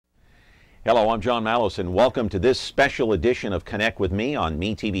Hello, I'm John Malos, and welcome to this special edition of Connect with Me on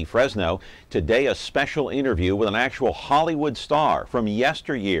MeTV Fresno. Today, a special interview with an actual Hollywood star from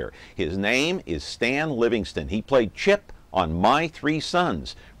yesteryear. His name is Stan Livingston. He played Chip on My Three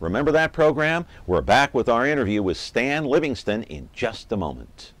Sons. Remember that program? We're back with our interview with Stan Livingston in just a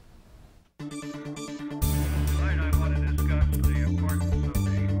moment.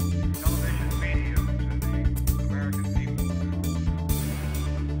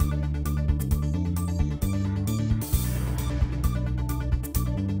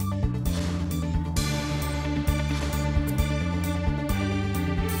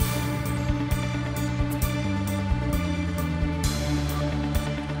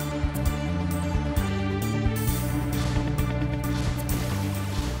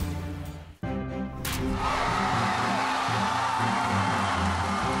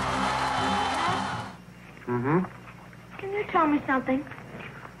 Can you tell me something?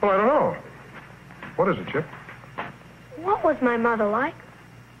 Well, I don't know. What is it, Chip? What was my mother like?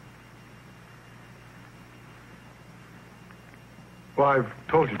 Well, I've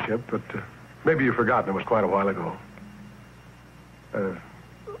told you, Chip, but maybe you've forgotten. It was quite a while ago.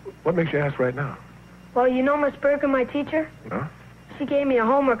 What makes you ask right now? Well, you know Miss Berger, my teacher? Huh? She gave me a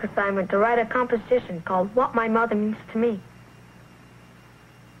homework assignment to write a composition called What My Mother Means to Me.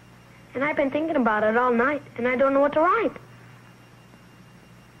 And I've been thinking about it all night, and I don't know what to write.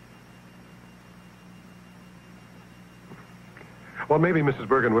 Well, maybe Mrs.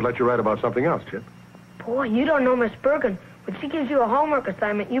 Bergen would let you write about something else, Chip. Boy, you don't know Miss Bergen. When she gives you a homework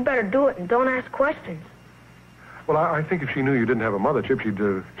assignment, you better do it and don't ask questions. Well, I think if she knew you didn't have a mother, Chip, she'd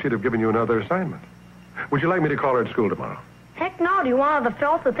have given you another assignment. Would you like me to call her at school tomorrow? Heck no. Do you want the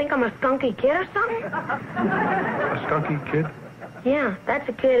fellas to think I'm a skunky kid or something? A skunky kid? Yeah, that's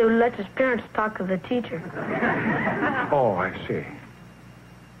a kid who lets his parents talk to the teacher. Oh, I see.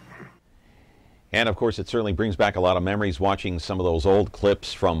 And of course, it certainly brings back a lot of memories watching some of those old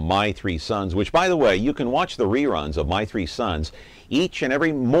clips from My Three Sons, which, by the way, you can watch the reruns of My Three Sons each and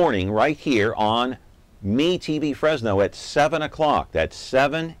every morning right here on MeTV Fresno at 7 o'clock. That's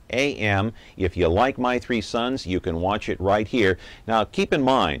 7 a.m. If you like My Three Sons, you can watch it right here. Now, keep in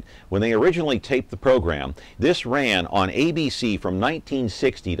mind, when they originally taped the program, this ran on ABC from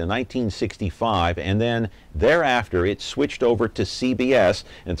 1960 to 1965, and then thereafter it switched over to CBS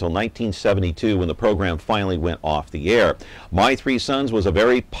until 1972 when the program finally went off the air. My Three Sons was a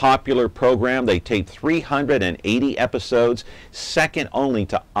very popular program. They taped 380 episodes, second only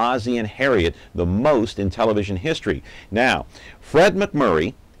to Ozzie and Harriet, the most in television history. Now, Fred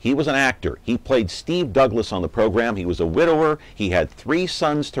McMurray, he was an actor. He played Steve Douglas on the program. He was a widower. He had 3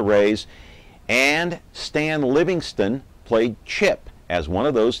 sons to raise. And Stan Livingston played Chip as one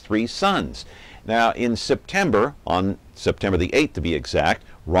of those 3 sons. Now, in September, on September the 8th to be exact,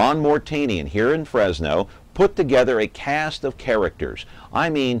 Ron Mortanian here in Fresno put together a cast of characters. I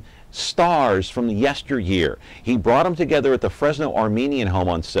mean, stars from yesteryear. He brought them together at the Fresno Armenian Home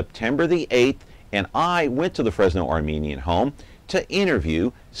on September the 8th, and I went to the Fresno Armenian Home to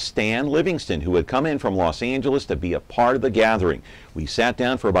interview Stan Livingston, who had come in from Los Angeles to be a part of the gathering. We sat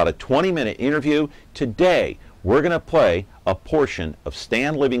down for about a 20-minute interview. Today, we're going to play a portion of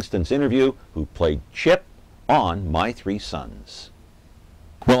Stan Livingston's interview, who played Chip on My Three Sons.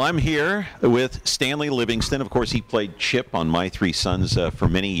 Well, I'm here with Stanley Livingston. Of course, he played Chip on My Three Sons for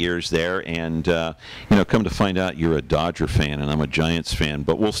many years there. And, you know, come to find out you're a Dodger fan and I'm a Giants fan,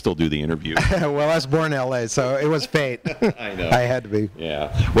 but we'll still do the interview. Well, I was born in L.A., so it was fate. I know. I had to be.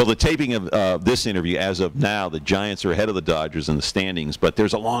 Yeah. Well, the taping of this interview, as of now, the Giants are ahead of the Dodgers in the standings, but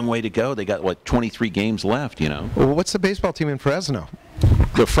there's a long way to go. They got, what, 23 games left, you know? Well, what's the baseball team in Fresno?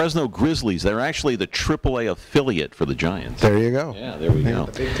 The Fresno Grizzlies. They're actually the AAA affiliate for the Giants. There you go. Yeah, there we go.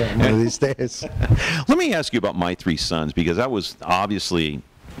 The big time, one of these days. Let me ask you about My Three Sons, because that was obviously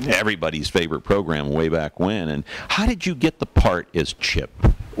everybody's favorite program way back when. And how did you get the part as Chip?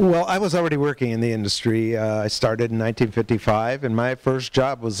 Well, I was already working in the industry. I started in 1955, and my first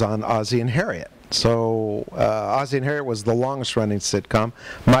job was on Ozzie and Harriet. So Ozzie and Harriet was the longest-running sitcom.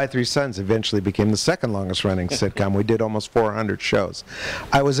 My Three Sons eventually became the second longest-running sitcom. We did almost 400 shows.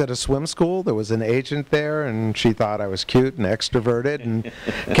 I was at a swim school. There was an agent there, and she thought I was cute and extroverted and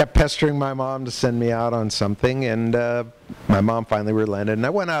kept pestering my mom to send me out on something. And my mom finally relented, and I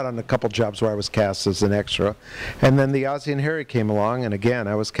went out on a couple jobs where I was cast as an extra. And then the Ozzie and Harriet came along, and again,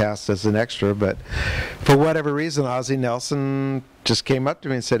 I was cast as an extra. But for whatever reason, Ozzie Nelson just came up to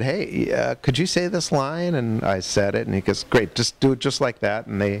me and said, "Hey, could you say this line?" And I said it, and he goes, "Great, just do it just like that."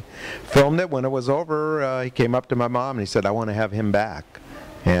 And they filmed it. When it was over, he came up to my mom and he said, "I want to have him back."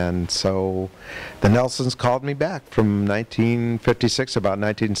 And so the Nelsons called me back from 1956. About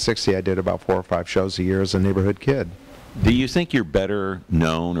 1960, I did about 4 or 5 shows a year as a neighborhood kid. Do you think you're better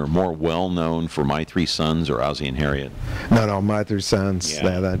known or more well known for My Three Sons or Ozzie and Harriet? No, My Three Sons.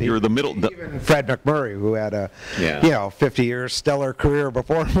 Yeah. You're the middle. Even Fred McMurray, who had a 50-year stellar career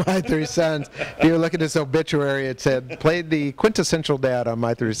before My Three Sons. If you look at his obituary, it said played the quintessential dad on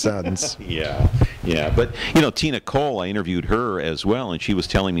My Three Sons. Yeah. But Tina Cole, I interviewed her as well, and she was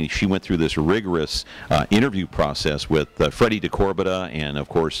telling me she went through this rigorous interview process with Freddie DeCorbita and of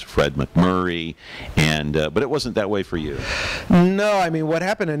course Fred McMurray, and but it wasn't that way for you. No, I mean, what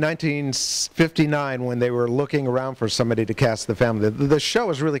happened in 1959 when they were looking around for somebody to cast the family, the show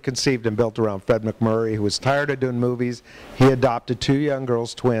was really conceived and built around Fred McMurray, who was tired of doing movies. He adopted 2 young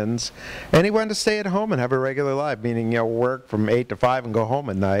girls, twins, and he wanted to stay at home and have a regular life, meaning, work from 8 to 5 and go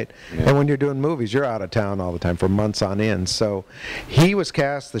home at night. Yeah. And when you're doing movies, you're out of town all the time for months on end. So he was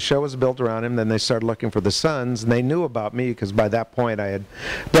cast, the show was built around him, then they started looking for the sons, and they knew about me because by that point I had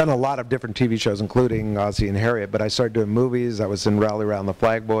done a lot of different TV shows, including Ozzie and Harriet, but I started doing movies. I was in Rally Around the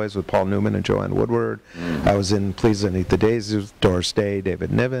Flag Boys with Paul Newman and Joanne Woodward. I was in Please Don't Eat the Daisies with Doris Day,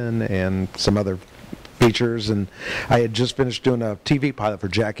 David Niven, and some other features, and I had just finished doing a TV pilot for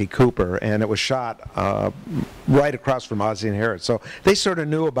Jackie Cooper, and it was shot right across from Ozzie and Harriet. So they sort of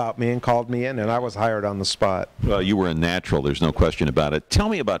knew about me and called me in, and I was hired on the spot. Well, you were a natural, there's no question about it. Tell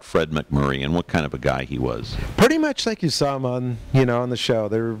me about Fred McMurray and what kind of a guy he was. Pretty much like you saw him on, on the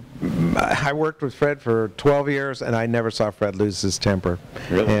show. I worked with Fred for 12 years, and I never saw Fred lose his temper.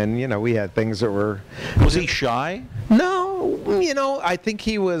 Really? And, we had things that were... Was he shy? No, I think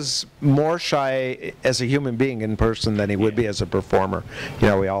he was more shy as a human being in person than he would be as a performer.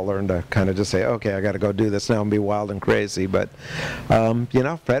 We all learned to kind of just say, okay, I got to go do this now and be wild and crazy. But,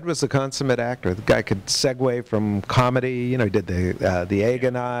 Fred was a consummate actor. The guy could segue from comedy. He did the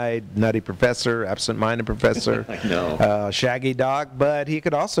Egg-and-I, Nutty Professor, Absent-Minded Professor, I know. Shaggy Dog, but he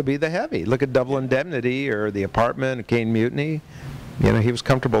could also be the heavy. Look at Double Indemnity or The Apartment, Cane Mutiny. He was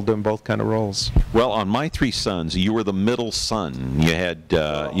comfortable doing both kind of roles. Well, on My Three Sons, you were the middle son. You had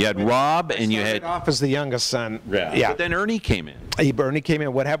Rob, and you had off as the youngest son. Yeah. But then Ernie came in. Ernie came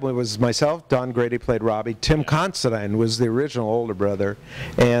in. What happened was myself, Don Grady played Robbie. Tim Considine was the original older brother,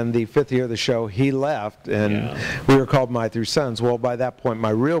 and the 5th year of the show, he left, and we were called My Three Sons. Well, by that point, my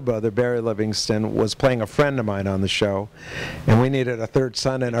real brother, Barry Livingston, was playing a friend of mine on the show, and we needed a 3rd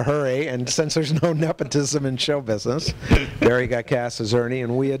son in a hurry. And since there's no nepotism in show business, Barry got cast as Ernie,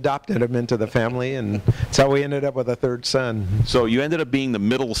 and we adopted him into the family, and that's how we ended up with a 3rd son. So you ended up being the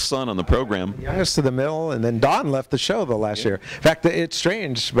middle son on the program. Youngest to the middle, and then Don left the show the last year. In fact, it's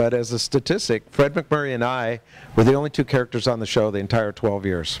strange, but as a statistic, Fred McMurray and I were the only 2 characters on the show the entire 12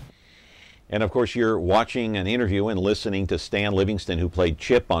 years. And of course, you're watching an interview and listening to Stan Livingston, who played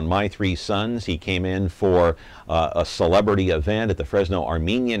Chip on My Three Sons. He came in for a celebrity event at the Fresno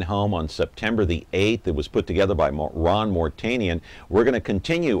Armenian Home on September the 8th. It was put together by Ron Mortanian. We're going to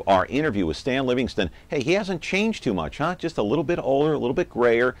continue our interview with Stan Livingston. Hey, he hasn't changed too much, huh? Just a little bit older, a little bit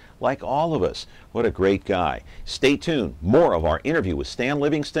grayer, like all of us. What a great guy. Stay tuned. More of our interview with Stan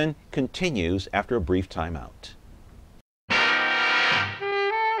Livingston continues after a brief timeout.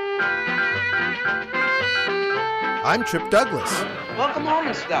 I'm Trip Douglas. Welcome home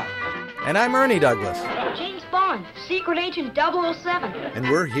and stuff. And I'm Ernie Douglas. James Bond, Secret Agent 007. And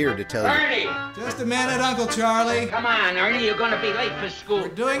we're here to tell you. Ernie! Just a minute, Uncle Charlie. Come on, Ernie, you're gonna be late for school. We're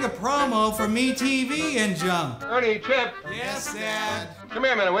doing a promo for MeTV and junk. Ernie, Chip. Yes, Dad. Come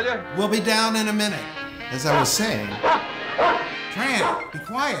here a minute, will you? We'll be down in a minute. As I was saying. Tramp, be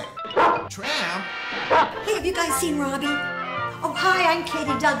quiet. Tramp? Hey, have you guys seen Robbie? Oh, hi, I'm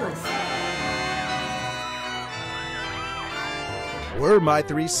Katie Douglas. We're My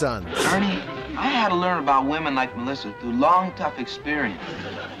Three Sons. Ernie, I had to learn about women like Melissa through long, tough experience.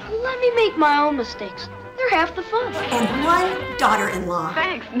 Let me make my own mistakes. They're half the fun. And 1 daughter-in-law.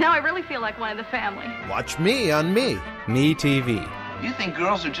 Thanks. Now I really feel like one of the family. Watch me on MeTV. You think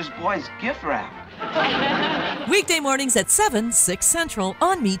girls are just boys gift wrap. Weekday mornings at 7, 6 Central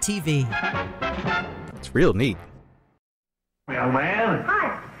on MeTV. It's real neat. Young man.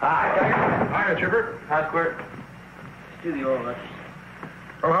 Hi. Hi. Hiya, Chipper. Hi, Squirt. Do the oral.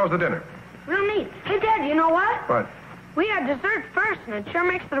 Oh, how's the dinner? Real neat. Hey, Dad, you know what? What? We had dessert first, and it sure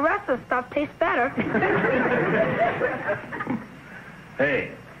makes the rest of the stuff taste better.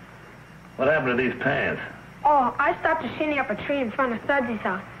 Hey, what happened to these pants? Oh, I stopped to shinny up a tree in front of Sudsy's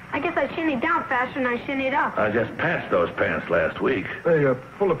house. I guess I shinnied down faster than I shinnied up. I just passed those pants last week. Hey,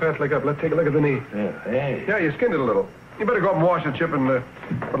 pull the pants leg up. Let's take a look at the knee. Yeah, hey. Yeah, you skinned it a little. You better go up and wash it, Chip, and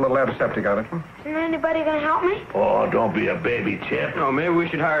put a little antiseptic on it. Isn't anybody going to help me? Oh, don't be a baby, Chip. No, maybe we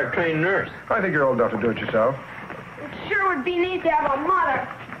should hire a trained nurse. I think you're old enough to do it yourself. It sure would be neat to have a mother.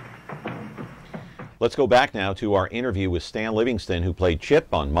 Let's go back now to our interview with Stan Livingston, who played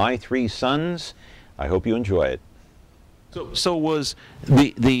Chip on My Three Sons. I hope you enjoy it. So was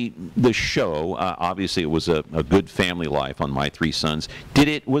the show, obviously it was a good family life on My Three Sons.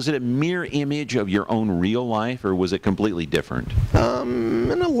 Was it a mirror image of your own real life, or was it completely different?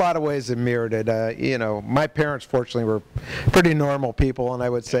 In a lot of ways it mirrored it. You know, my parents fortunately were pretty normal people, and I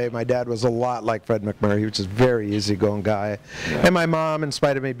would say my dad was a lot like Fred McMurray. He was just a very easygoing guy. Yeah. And my mom, in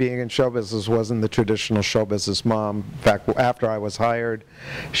spite of me being in show business, wasn't the traditional show business mom. In fact, after I was hired,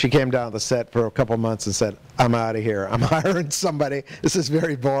 she came down to the set for a couple months and said, "I'm out of here. I'm hiring somebody. This is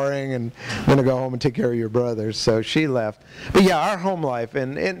very boring, and I'm going to go home and take care of your brothers." So she left. But yeah, our home life,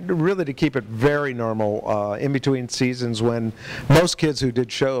 and really to keep it very normal, in between seasons when most kids who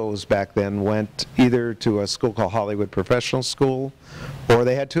did shows back then went either to a school called Hollywood Professional School, or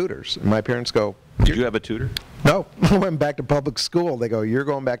they had tutors. And my parents go, "Did you have a tutor?" No, I went back to public school. They go, "You're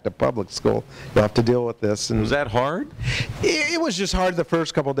going back to public school. You'll have to deal with this." And was that hard? It was just hard the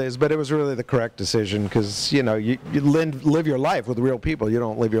first couple of days, but it was really the correct decision because, you know, you live your life with real people. You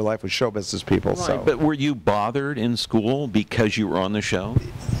don't live your life with show business people. Right, so. But were you bothered in school because you were on the show?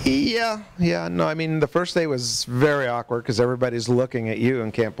 Yeah. No, I mean, the first day was very awkward because everybody's looking at you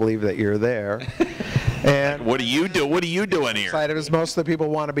and can't believe that you're there. And what do you do? What are you doing here? Side of it is most of the people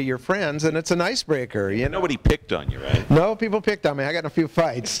want to be your friends, and it's an icebreaker. You know? Nobody picked on you, right? No, people picked on me. I got in a few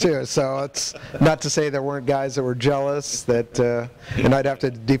fights too. So it's not to say there weren't guys that were jealous that, and I'd have to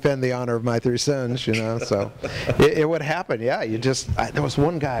defend the honor of My Three Sons. You know, so it would happen. Yeah, there was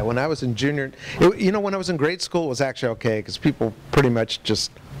one guy when I was in junior. When I was in grade school, it was actually okay because people pretty much just.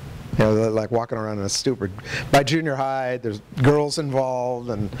 You know, like walking around in a stupid. By junior high, there's girls involved,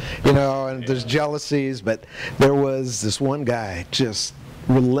 and there's jealousies. But there was this one guy, just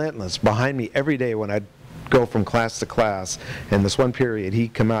relentless, behind me every day when I'd go from class to class. And this one period,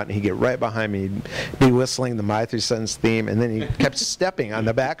 he'd come out and he'd get right behind me, he'd be whistling the My Three Sons theme, and then he kept stepping on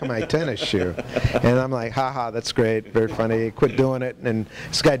the back of my tennis shoe. And I'm like, "Ha, that's great, very funny. Quit doing it." And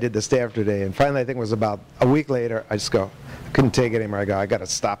this guy did this day after day. And finally, I think it was about a week later, I just go. Couldn't take it anymore. I go, "I got to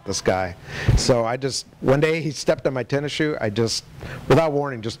stop this guy." So one day he stepped on my tennis shoe. I just, without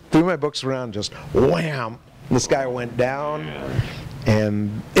warning, just threw my books around, just wham. This guy went down,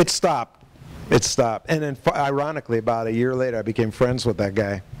 and it stopped. And then, ironically, about a year later, I became friends with that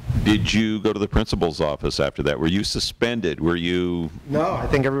guy. Did you go to the principal's office after that? Were you suspended? Were you... No, I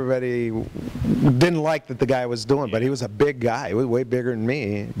think everybody didn't like that the guy was doing, but he was a big guy. He was way bigger than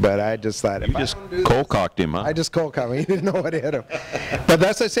me, but I just thought... You just cold-cocked him, huh? I just cold-cocked him. He didn't know what hit him. But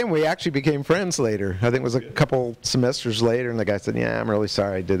that's the same. We actually became friends later. I think it was a couple semesters later, and the guy said, "Yeah, I'm really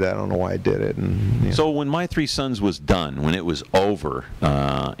sorry I did that. I don't know why I did it." And, So when My Three Sons was done, when it was over,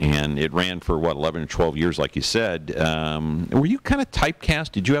 and it ran for, 11 or 12 years, like you said, were you kind of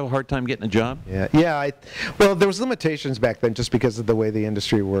typecast? Did you have a hard time getting a job? Yeah. Well, there was limitations back then just because of the way the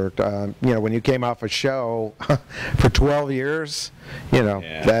industry worked. When you came off a show for 12 years,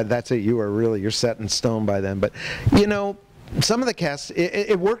 that's it. You're set in stone by then. But, some of the casts,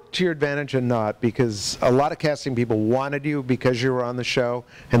 it worked to your advantage and not, because a lot of casting people wanted you because you were on the show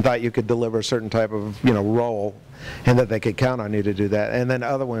and thought you could deliver a certain type of, role, and that they could count on you to do that. And then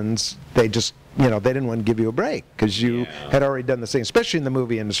other ones, they just, they didn't want to give you a break because you had already done the same, especially in the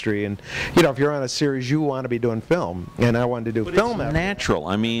movie industry. And, if you're on a series, you want to be doing film. And I wanted to do film. It's natural.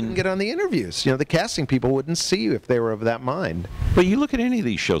 I mean... You get on the interviews. The casting people wouldn't see you if they were of that mind. But you look at any of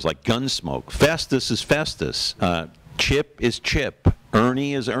these shows like Gunsmoke, Festus is Festus, Chip is Chip,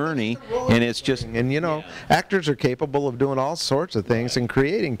 Ernie is Ernie, and it's just... And, actors are capable of doing all sorts of things and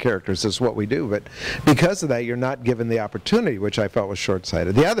creating characters is what we do. But because of that, you're not given the opportunity, which I felt was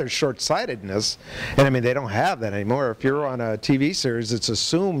short-sighted. The other short-sightedness, and I mean, they don't have that anymore. If you're on a TV series, it's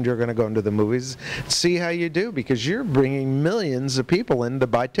assumed you're going to go into the movies, see how you do, because you're bringing millions of people in to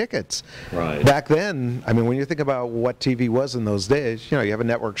buy tickets. Right. Back then, I mean, when you think about what TV was in those days, you have a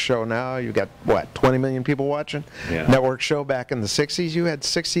network show now, you've got, 20 million people watching? Yeah. Network show back in the 60s, you had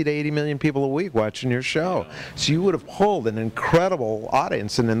 60 to 80 million people a week watching your show. So you would have pulled an incredible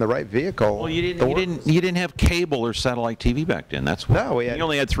audience, and in the right vehicle. Well, you didn't have cable or satellite TV back then. That's why. No, you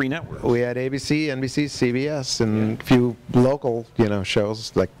only had 3 networks. We had ABC, NBC, CBS, and a few local,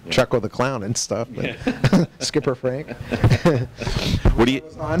 shows like Chucko the Clown and stuff. Skipper Frank. What do you?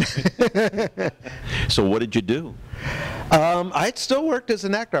 So what did you do? I still worked as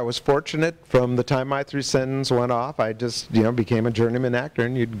an actor. I was fortunate from the time My Three Sons went off. I just, became a journeyman actor,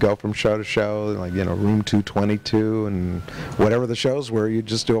 and you'd go from show to show, like, Room 222 and whatever the shows were, you'd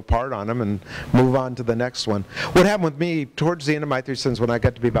just do a part on them and move on to the next one. What happened with me, towards the end of My Three Sons, when I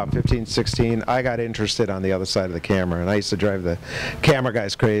got to be about 15, 16, I got interested on the other side of the camera, and I used to drive the camera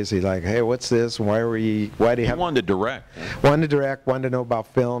guys crazy, like, hey, what's this? Why do you have... You wanted to direct. Wanted to direct, wanted to know about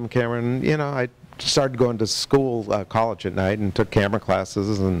film, camera, and, I started going to school, college at night, and took camera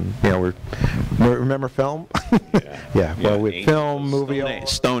classes, and remember film? With film, movie,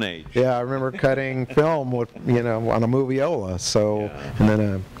 Stone Age. Yeah, I remember cutting film with on a moviola, and then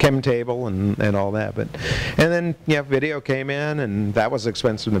a chem table and all that. But and then video came in, and that was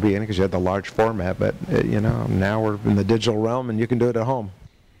expensive in the beginning because you had the large format. But now we're in the digital realm, and you can do it at home.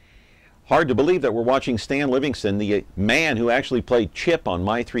 Hard to believe that we're watching Stan Livingston, the man who actually played Chip on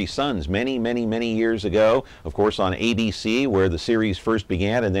My Three Sons many, many, many years ago. Of course, on ABC, where the series first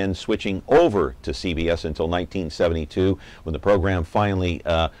began, and then switching over to CBS until 1972, when the program finally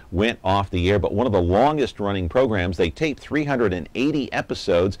went off the air. But one of the longest-running programs. They taped 380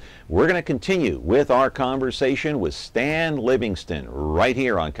 episodes. We're going to continue with our conversation with Stan Livingston right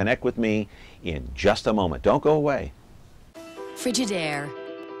here on Connect With Me in just a moment. Don't go away. Frigidaire.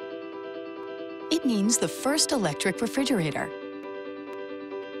 It means the first electric refrigerator,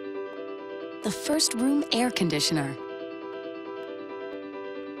 the first room air conditioner,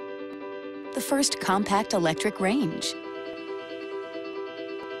 the first compact electric range.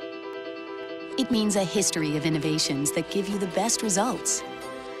 It means a history of innovations that give you the best results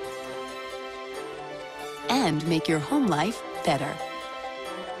and make your home life better.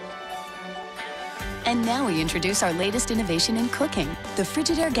 And now we introduce our latest innovation in cooking, the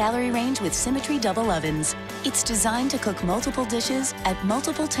Frigidaire Gallery Range with Symmetry Double Ovens. It's designed to cook multiple dishes at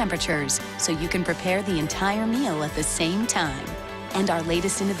multiple temperatures, so you can prepare the entire meal at the same time. And our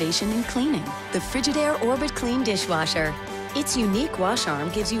latest innovation in cleaning, the Frigidaire Orbit Clean Dishwasher. Its unique wash arm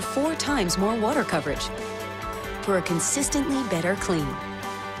gives you 4 times more water coverage for a consistently better clean.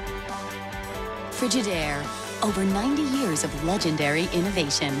 Frigidaire, over 90 years of legendary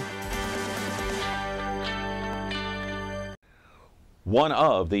innovation. One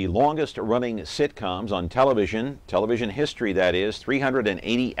of the longest-running sitcoms on television history, that is,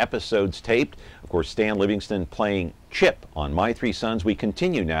 380 episodes taped. Of course, Stan Livingston playing Chip on My Three Sons. We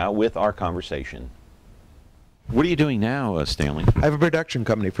continue now with our conversation. What are you doing now, Stanley? I have a production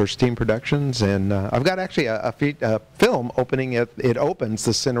company, First Team Productions, and I've got actually a film opening. It opens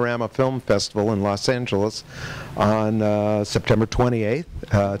the Cinerama Film Festival in Los Angeles on September 28th.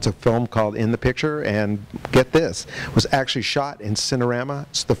 It's a film called In the Picture, and get this, it was actually shot in Cinerama.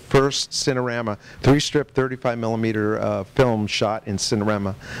 It's the first Cinerama 3-strip 35mm film shot in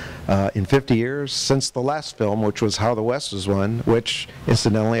Cinerama in 50 years, since the last film, which was How the West Was Won, which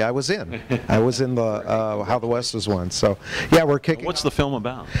incidentally I was in. I was in the How the West Was Won. So yeah, we're kicking. What's the film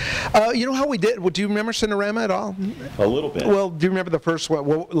about? You know how we did? Well, do you remember Cinerama at all? A little bit. Well, do you remember the first one?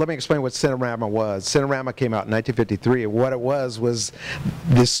 Well, let me explain what Cinerama was. Cinerama came out in 1953. What it was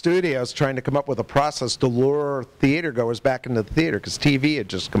the studios trying to come up with a process to lure theater goers back into the theater, because TV had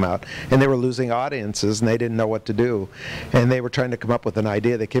just come out and they were losing audiences and they didn't know what to do, and they were trying to come up with an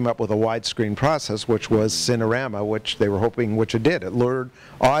idea. They came up with a widescreen process, which was Cinerama, which they were hoping, which it did. It lured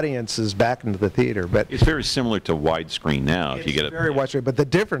audiences back into the theater. But it's very similar to widescreen now. If you get it very widescreen, but the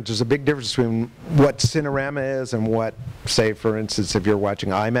difference is a big difference between what Cinerama is and what, say, for instance, if you're watching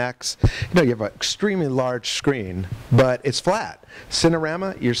IMAX, you have an extremely large screen, but it's flat.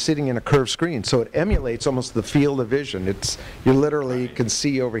 Cinerama, you're sitting in a curved screen, so it emulates almost the field of vision. You literally can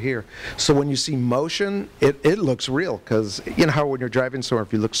see over here. So when you see motion, it looks real, because you know how when you're driving somewhere,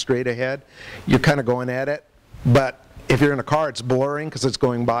 if you look straight ahead, you're kind of going at it, but if you're in a car, it's blurring because it's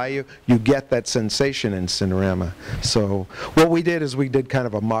going by you. You get that sensation in Cinerama. So what we did is we did kind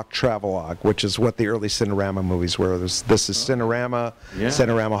of a mock travelogue, which is what the early Cinerama movies were. This is Cinerama,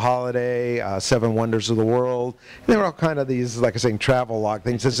 Cinerama Holiday, Seven Wonders of the World. And they were all kind of these, like I was saying, travelogue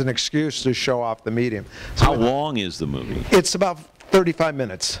things. It's an excuse to show off the medium. So how long is the movie? It's about 35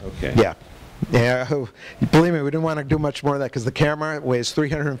 minutes. Okay. Yeah. Yeah, believe me, we didn't want to do much more of that because the camera weighs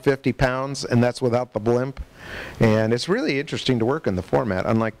 350 pounds, and that's without the blimp. And it's really interesting to work in the format,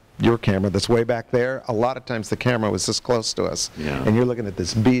 unlike your camera that's way back there. A lot of times the camera was this close to us, and you're looking at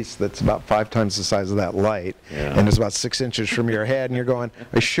this beast that's about 5 times the size of that light, and it's about 6 inches from your head, and you're going,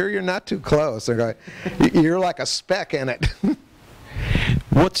 are you sure you're not too close? They're going, you're like a speck in it.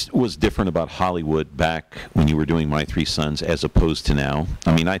 What was different about Hollywood back when you were doing My Three Sons as opposed to now?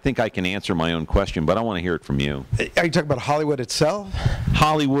 I mean, I think I can answer my own question, but I want to hear it from you. Are you talking about Hollywood itself?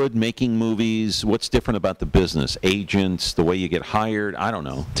 Hollywood, making movies, what's different about the business? Agents, the way you get hired, I don't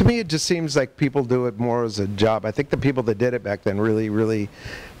know. To me, it just seems like people do it more as a job. I think the people that did it back then really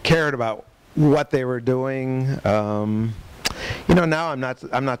cared about what they were doing. You know, now I'm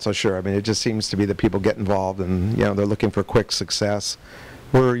not so sure. I mean, it just seems to be that people get involved and, you know, they're looking for quick success.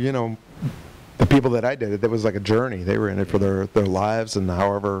 Where, you know, the people that I did it was like a journey. They were in it for their lives and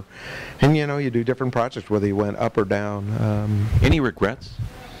however, and, you know, you do different projects whether you went up or down. Any regrets?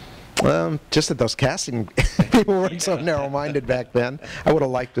 Just that those casting people weren't so narrow-minded back then. I would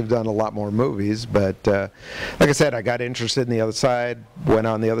have liked to have done a lot more movies, but like I said, I got interested in the other side, went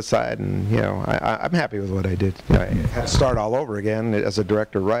on the other side, and, you know, I'm happy with what I did. You know, I had to start all over again as a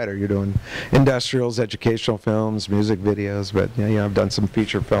director-writer. You're doing industrials, educational films, music videos, but, you know, I've done some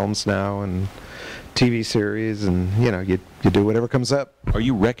feature films now and TV series, and, you know, you do whatever comes up. Are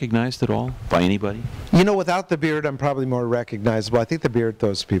you recognized at all by anybody? You know, without the beard, I'm probably more recognizable. I think the beard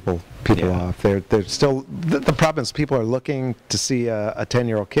throws people off. They're still, the problem is people are looking to see a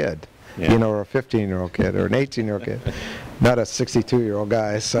 10-year-old kid, you know, or a 15-year-old kid, or an 18-year-old kid, not a 62-year-old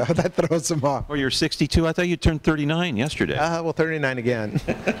guy, so that throws them off. Oh, you're 62? I thought you turned 39 yesterday. Well, 39 again.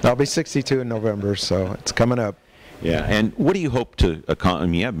 I'll be 62 in November, so it's coming up. Yeah, and what do you hope to accomplish? I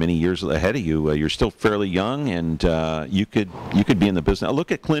mean, you have many years ahead of you. You're still fairly young, and you could be in the business. Now,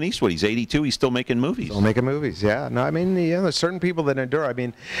 look at Clint Eastwood. He's 82. He's still making movies. Still making movies, yeah. No, I mean, you know, there's certain people that endure. I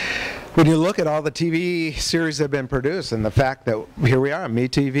mean, when you look at all the TV series that have been produced, and the fact that here we are on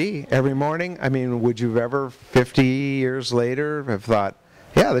MeTV every morning. I mean, would you ever, 50 years later, have thought,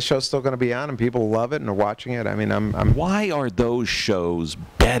 yeah, the show's still going to be on and people love it and are watching it? I mean, Why are those shows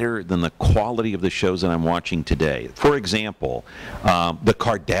better than the quality of the shows that I'm watching today? For example, the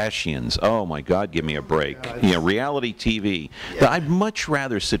Kardashians. Oh my God, give me a break. You know, reality TV. Yeah. I'd much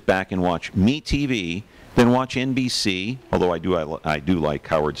rather sit back and watch MeTV than watch NBC, although I do like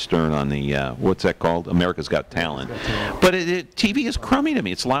Howard Stern on the, what's that called? America's Got Talent. But TV is crummy to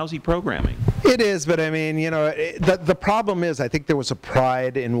me. It's lousy programming. It is, but I mean, you know, the problem is I think there was a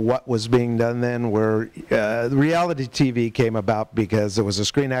pride in what was being done then where reality TV came about because there was a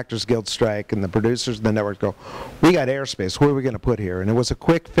Screen Actors Guild strike and the producers and the networks go, we got airspace, what are we going to put here? And it was a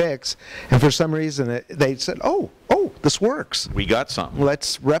quick fix, and for some reason they said, oh, this works. We got something.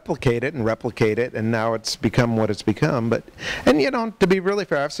 Let's replicate it, and now it's become what it's become. And you know, to be really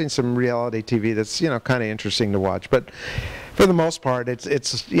fair, I've seen some reality TV that's, you know, kind of interesting to watch, but for the most part,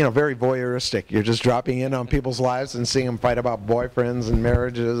 it's you know, very voyeuristic. You're just dropping in on people's lives and seeing them fight about boyfriends and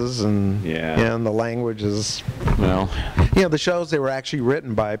marriages, and and the language is, well, you know, the shows, they were actually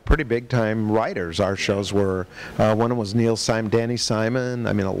written by pretty big time writers. Our shows were one of them was Neil Simon, Danny Simon.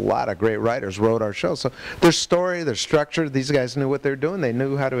 I mean, a lot of great writers wrote our shows. So their story, their structure, these guys knew what they're doing. They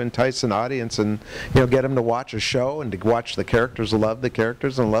knew how to entice an audience and, you know, get them to watch a show and to watch the characters, love the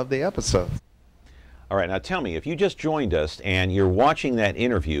characters, and love the episodes. All right, now tell me, if you just joined us and you're watching that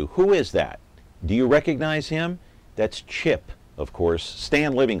interview, who is that? Do you recognize him? That's Chip, of course,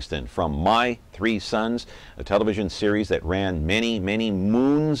 Stan Livingston from My Three Sons, a television series that ran many, many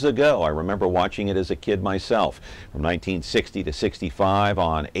moons ago. I remember watching it as a kid myself, from 1960 to 65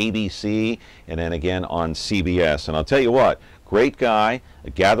 on ABC and then again on CBS. And I'll tell you what, great guy, a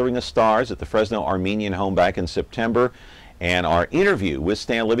gathering of stars at the Fresno Armenian Home back in September. And our interview with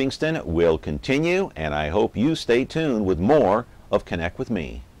Stan Livingston will continue, and I hope you stay tuned with more of Connect with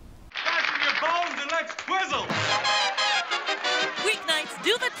Me. Fasten your bones and let's twizzle! Weeknights,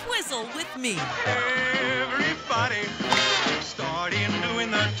 do the twizzle with me. Everybody, start in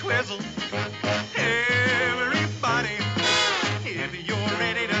doing the twizzle. Everybody, if you're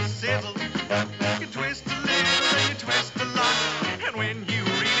ready to sizzle, you twist a little and you twist a lot, and when you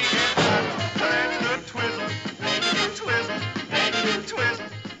really get hot, that's the twizzle.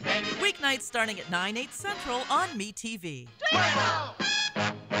 Weeknights starting at 9/8 Central on MeTV.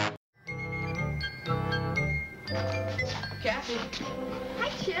 Kathy. Hi,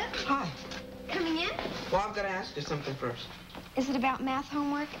 Chip. Hi. Coming in? Well, I've got to ask you something first. Is it about math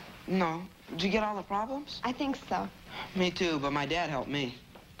homework? No. Did you get all the problems? I think so. Me too, but my dad helped me.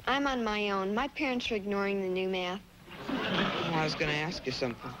 I'm on my own. My parents are ignoring the new math. Well, I was going to ask you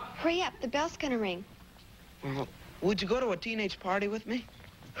something. Hurry up, the bell's gonna ring. Well, would you go to a teenage party with me?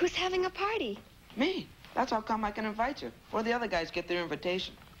 Who's having a party? Me. That's how come I can invite you. Before the other guys get their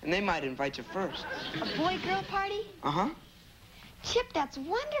invitation. And they might invite you first. A boy-girl party? Uh-huh. Chip, that's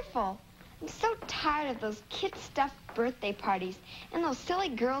wonderful. I'm so tired of those kid-stuffed birthday parties and those silly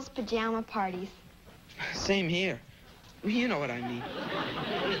girls' pajama parties. Same here. You know what I mean.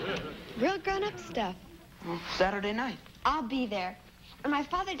 Real grown-up stuff. Oh, Saturday night. I'll be there. And my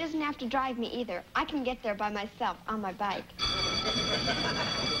father doesn't have to drive me either. I can get there by myself on my bike.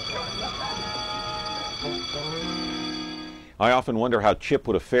 I often wonder how Chip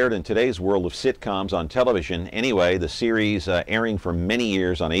would have fared in today's world of sitcoms on television. Anyway, the series airing for many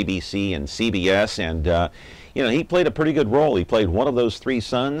years on ABC and CBS, and you know, he played a pretty good role. He played one of those three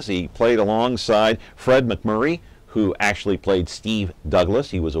sons. He played alongside Fred McMurray, who actually played Steve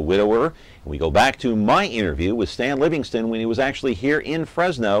Douglas. He was a widower. And we go back to my interview with Stan Livingston when he was actually here in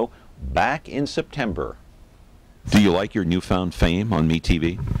Fresno back in September. Do you like your newfound fame on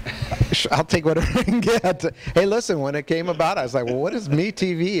MeTV? I'll take whatever I can get. Hey, listen, when it came about, I was like, well, what is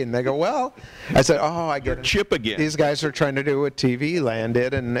MeTV? And they go, well, I said, oh, I get it. Chip again. These guys are trying to do what TV Land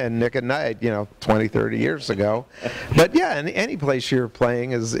did and Nick at Night, you know, 20, 30 years ago. But yeah, any place you're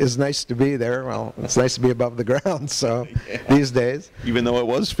playing is nice to be there. Well, it's nice to be above the ground, so these days. Even though it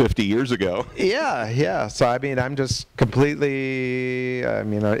was 50 years ago. Yeah. So, I mean, I'm just completely, I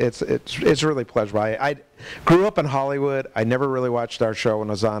mean, it's really pleasurable. I grew up in Hollywood. I never really watched our show when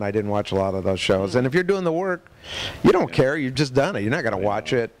it was on. I didn't watch a lot of those shows. And if you're doing the work, you don't care. You've just done it. You're not going to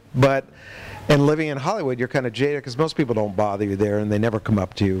watch it. But and living in Hollywood, you're kind of jaded because most people don't bother you there and they never come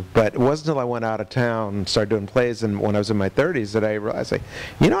up to you. But it wasn't until I went out of town and started doing plays and when I was in my 30s that I realized, like,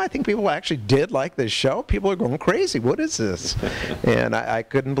 you know, I think people actually did like this show. People are going crazy. What is this? And I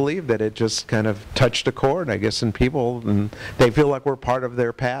couldn't believe that it just kind of touched a chord, I guess, in people. And they feel like we're part of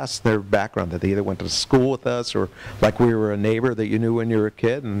their past, their background, that they either went to school with us or like we were a neighbor that you knew when you were a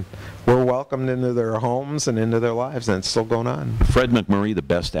kid. And we're welcomed into their homes and into their lives, and it's still going on. Fred McMurray, the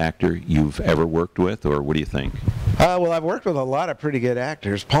best actor you've ever worked with, or what do you think? Well, I've worked with a lot of pretty good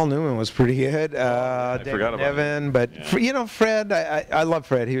actors. Paul Newman was pretty good. David Nevin, but yeah. You know, Fred, I love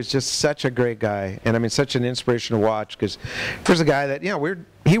Fred. He was just such a great guy, and I mean, such an inspiration to watch. Because there's a guy that, you know,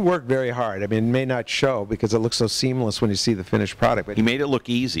 he worked very hard. I mean, it may not show because it looks so seamless when you see the finished product. But he made it look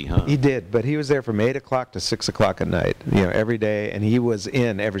easy, huh? He did, but he was there from 8 o'clock to 6 o'clock at night, you know, every day, and he was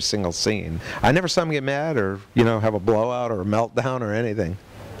in every single scene. I never saw him get mad or, you know, have a blowout or a meltdown or anything.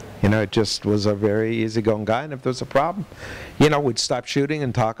 You know, it just was a very easygoing guy, and if there was a problem, you know, we'd stop shooting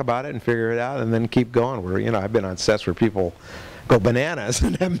and talk about it and figure it out and then keep going. Where, you know, I've been on sets where people go bananas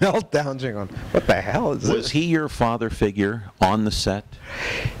and have meltdowns and going, what the hell is this? Was he your father figure on the set?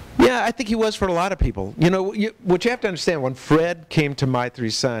 Yeah, I think he was for a lot of people. You know, what you have to understand, when Fred came to My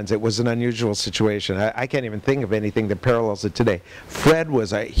Three Sons, it was an unusual situation. I can't even think of anything that parallels it today. Fred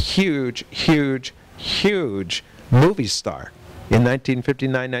was a huge, huge, huge movie star. In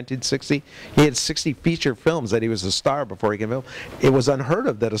 1959, 1960, he had 60 feature films that he was a star before he came out. It was unheard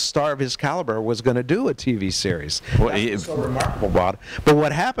of that a star of his caliber was going to do a TV series. Well, that was so remarkable about it. But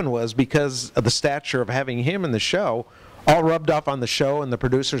what happened was, because of the stature of having him in the show, all rubbed off on the show and the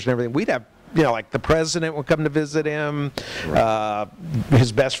producers and everything, we'd have, you know, like the president would come to visit him. Right.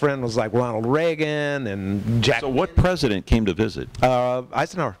 His best friend was like Ronald Reagan and Jack. So what president came to visit?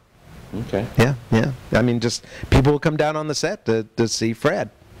 Eisenhower. Okay. Yeah. I mean, just people would come down on the set to see Fred,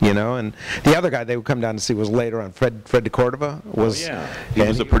 you know, and the other guy they would come down to see was later on. Fred de Cordova was. Oh, yeah. He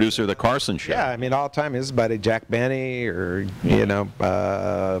was the producer of the Carson Show. Yeah, I mean, all the time his buddy Jack Benny or, you know,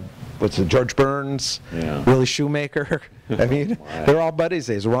 what's it, George Burns, Willie Shoemaker. I mean, they're all buddies.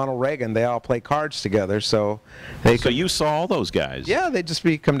 There's Ronald Reagan. They all play cards together. So you saw all those guys? Yeah, they'd just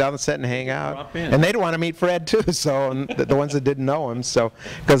come down the set and hang out. And they'd want to meet Fred too. So and the ones that didn't know him. So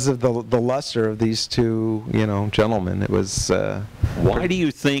because of the luster of these two, you know, gentlemen, it was. Why do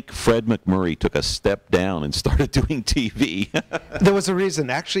you think Fred McMurray took a step down and started doing TV? There was a reason.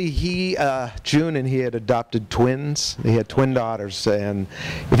 Actually, June and he had adopted twins. He had twin daughters. And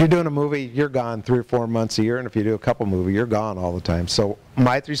if you're doing a movie, you're gone 3 or 4 months a year. And if you do a couple movies, you're gone all the time. So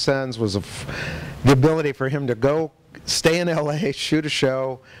My Three Sons was the ability for him to go stay in LA, shoot a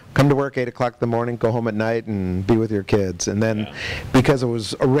show, come to work 8 o'clock in the morning, go home at night and be with your kids. And then because it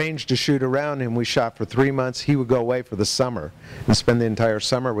was arranged to shoot around him, we shot for 3 months. He would go away for the summer and spend the entire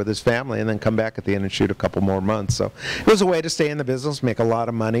summer with his family and then come back at the end and shoot a couple more months. So it was a way to stay in the business, make a lot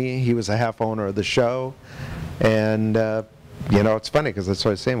of money. He was a half owner of the show. And you know, it's funny because that's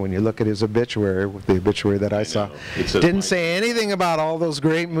what I was saying. When you look at his obituary, the obituary that I saw, didn't say anything about all those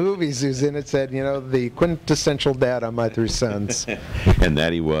great movies he was in. It said, you know, the quintessential dad on My Three Sons. And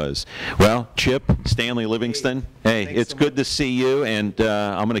that he was. Well, Chip, Stanley Livingston, hey, it's good to see you, and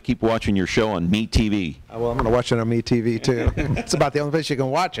I'm going to keep watching your show on MeTV. Well, I'm going to watch it on MeTV, too. It's about the only place you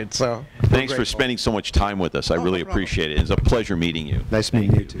can watch it, so. Thanks for spending so much time with us. I really appreciate it. It's a pleasure meeting you. Nice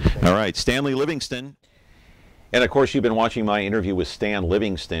meeting you, too. All right, Stanley Livingston. And of course, you've been watching my interview with Stan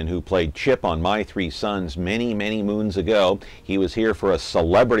Livingston, who played Chip on My Three Sons many, many moons ago. He was here for a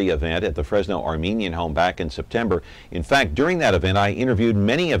celebrity event at the Fresno Armenian Home back in September. In fact, during that event, I interviewed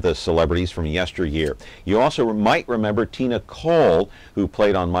many of the celebrities from yesteryear. You also might remember Tina Cole, who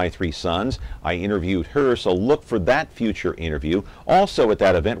played on My Three Sons. I interviewed her, so look for that future interview. Also at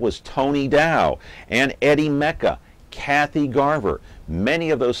that event was Tony Dow and Eddie Mecca, Kathy Garver. Many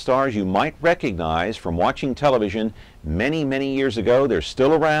of those stars you might recognize from watching television many, many years ago. They're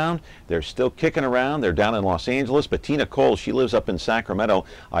still around. They're still kicking around. They're down in Los Angeles. But Tina Cole, she lives up in Sacramento.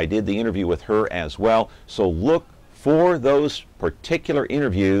 I did the interview with her as well. So look for those particular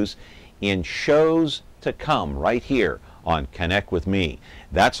interviews in shows to come right here on Connect with Me.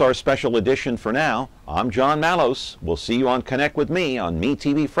 That's our special edition for now. I'm John Malos. We'll see you on Connect with Me on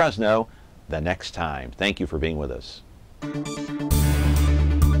MeTV Fresno the next time. Thank you for being with us.